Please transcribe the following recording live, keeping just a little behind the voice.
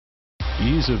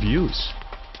ease of use,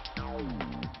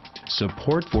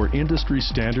 support for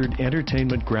industry-standard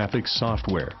entertainment graphics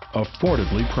software,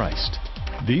 affordably priced.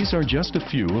 These are just a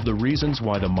few of the reasons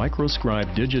why the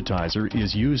MicroScribe digitizer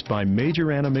is used by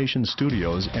major animation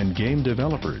studios and game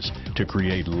developers to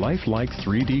create lifelike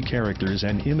 3D characters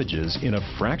and images in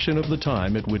a fraction of the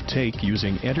time it would take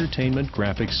using entertainment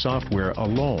graphics software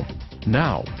alone.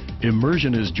 Now,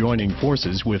 Immersion is joining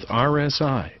forces with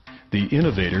RSI, the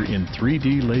innovator in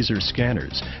 3D laser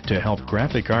scanners, to help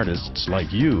graphic artists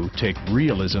like you take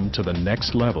realism to the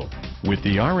next level. With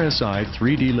the RSI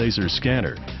 3D laser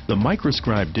scanner, the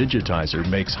MicroScribe digitizer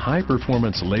makes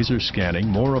high-performance laser scanning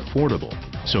more affordable,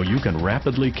 so you can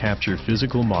rapidly capture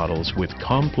physical models with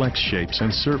complex shapes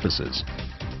and surfaces.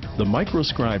 The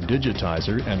MicroScribe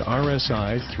digitizer and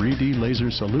RSI 3D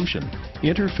laser solution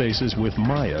interfaces with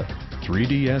Maya,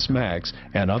 3ds Max,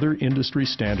 and other industry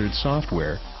standard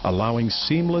software, allowing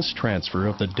seamless transfer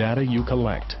of the data you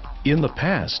collect. In the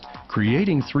past,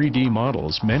 creating 3D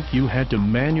models meant you had to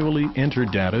manually enter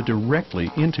data directly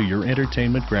into your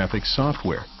entertainment graphics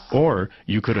software, or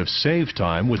you could have saved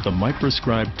time with the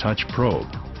MicroScribe Touch Probe.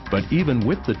 But even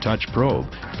with the Touch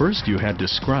Probe, first you had to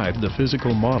scribe the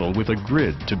physical model with a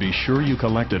grid to be sure you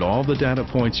collected all the data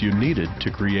points you needed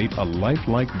to create a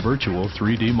lifelike virtual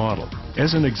 3D model.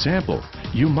 As an example,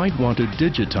 you might want to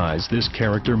digitize this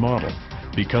character model.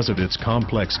 Because of its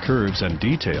complex curves and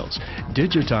details,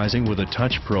 digitizing with a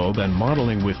touch probe and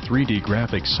modeling with 3D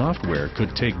graphics software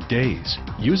could take days.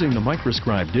 Using the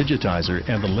MicroScribe digitizer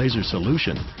and the laser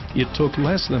solution, it took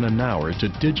less than an hour to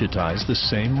digitize the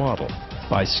same model.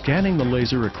 By scanning the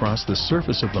laser across the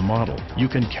surface of the model, you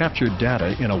can capture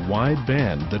data in a wide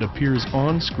band that appears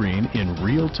on screen in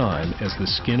real time as the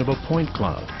skin of a point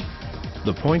cloud.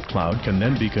 The point cloud can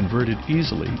then be converted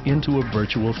easily into a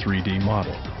virtual 3D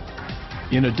model.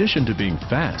 In addition to being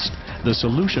fast, the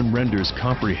solution renders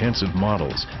comprehensive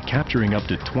models, capturing up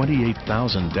to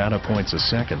 28,000 data points a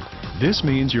second. This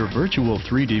means your virtual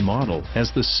 3D model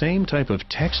has the same type of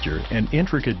texture and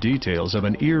intricate details of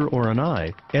an ear or an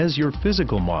eye as your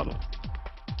physical model.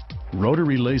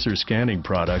 Rotary laser scanning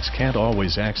products can't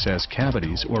always access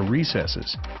cavities or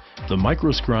recesses. The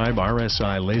MicroScribe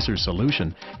RSI laser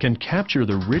solution can capture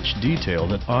the rich detail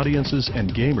that audiences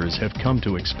and gamers have come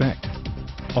to expect.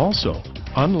 Also,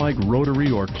 unlike rotary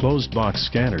or closed box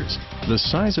scanners, the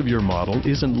size of your model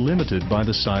isn't limited by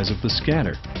the size of the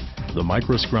scanner. The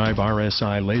MicroScribe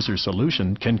RSI laser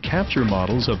solution can capture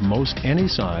models of most any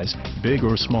size, big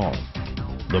or small.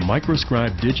 The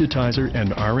MicroScribe digitizer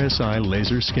and RSI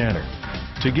laser scanner.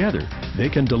 Together, they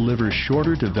can deliver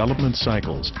shorter development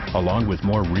cycles along with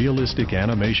more realistic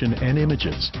animation and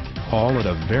images, all at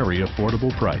a very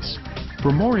affordable price.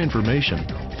 For more information,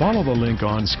 follow the link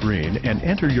on screen and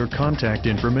enter your contact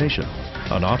information.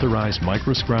 An authorized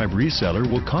MicroScribe reseller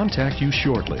will contact you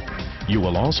shortly. You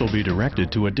will also be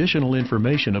directed to additional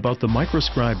information about the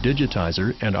MicroScribe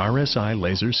digitizer and RSI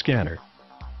laser scanner.